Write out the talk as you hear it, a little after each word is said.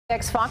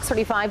Fox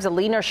 35's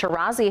Alina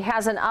Shirazi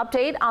has an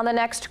update on the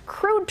next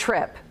crewed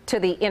trip to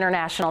the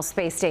International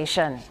Space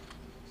Station.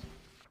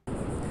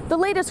 The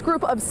latest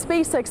group of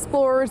space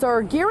explorers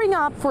are gearing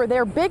up for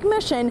their big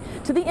mission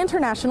to the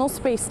International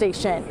Space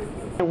Station.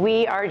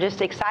 We are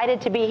just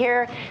excited to be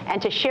here and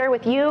to share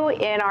with you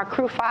in our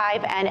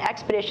Crew-5 and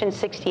Expedition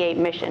 68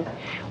 mission.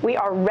 We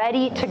are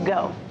ready to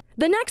go.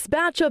 The next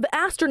batch of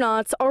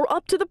astronauts are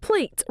up to the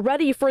plate,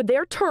 ready for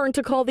their turn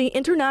to call the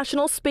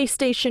International Space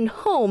Station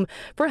home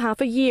for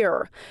half a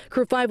year.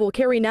 Crew-5 will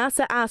carry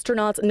NASA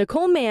astronauts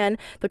Nicole Mann,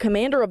 the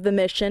commander of the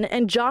mission,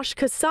 and Josh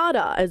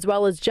Casada, as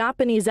well as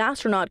Japanese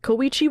astronaut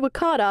Koichi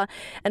Wakata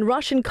and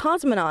Russian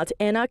cosmonaut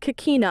Anna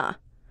Kikina.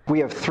 We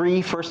have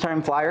 3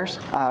 first-time flyers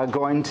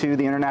going to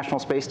the International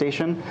Space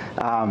Station,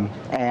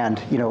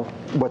 and you know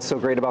what's so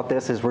great about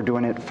this is we're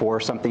doing it for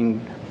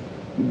something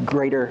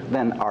greater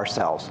than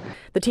ourselves.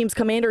 The team's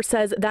commander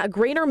says that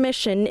greater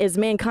mission is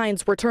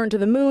mankind's return to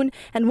the moon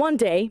and one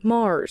day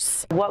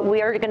Mars. What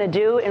we are going to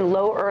do in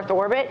low Earth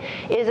orbit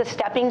is a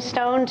stepping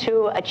stone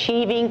to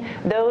achieving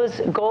those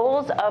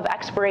goals of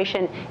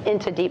exploration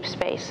into deep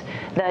space.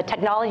 The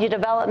technology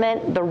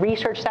development, the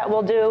research that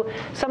we'll do,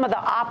 some of the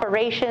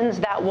operations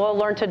that we'll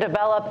learn to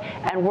develop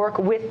and work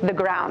with the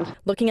ground.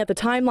 Looking at the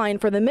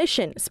timeline for the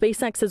mission,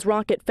 SpaceX's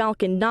rocket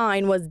Falcon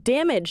 9 was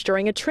damaged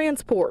during a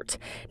transport.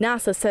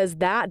 NASA says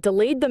that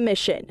delayed the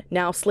mission,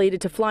 now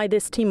slated to fly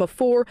this team of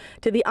 4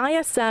 to the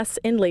ISS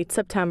in late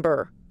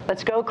September.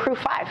 Let's go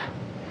Crew-5.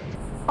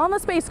 On the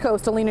Space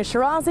Coast, Alina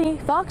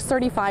Shirazi, Fox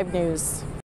 35 News.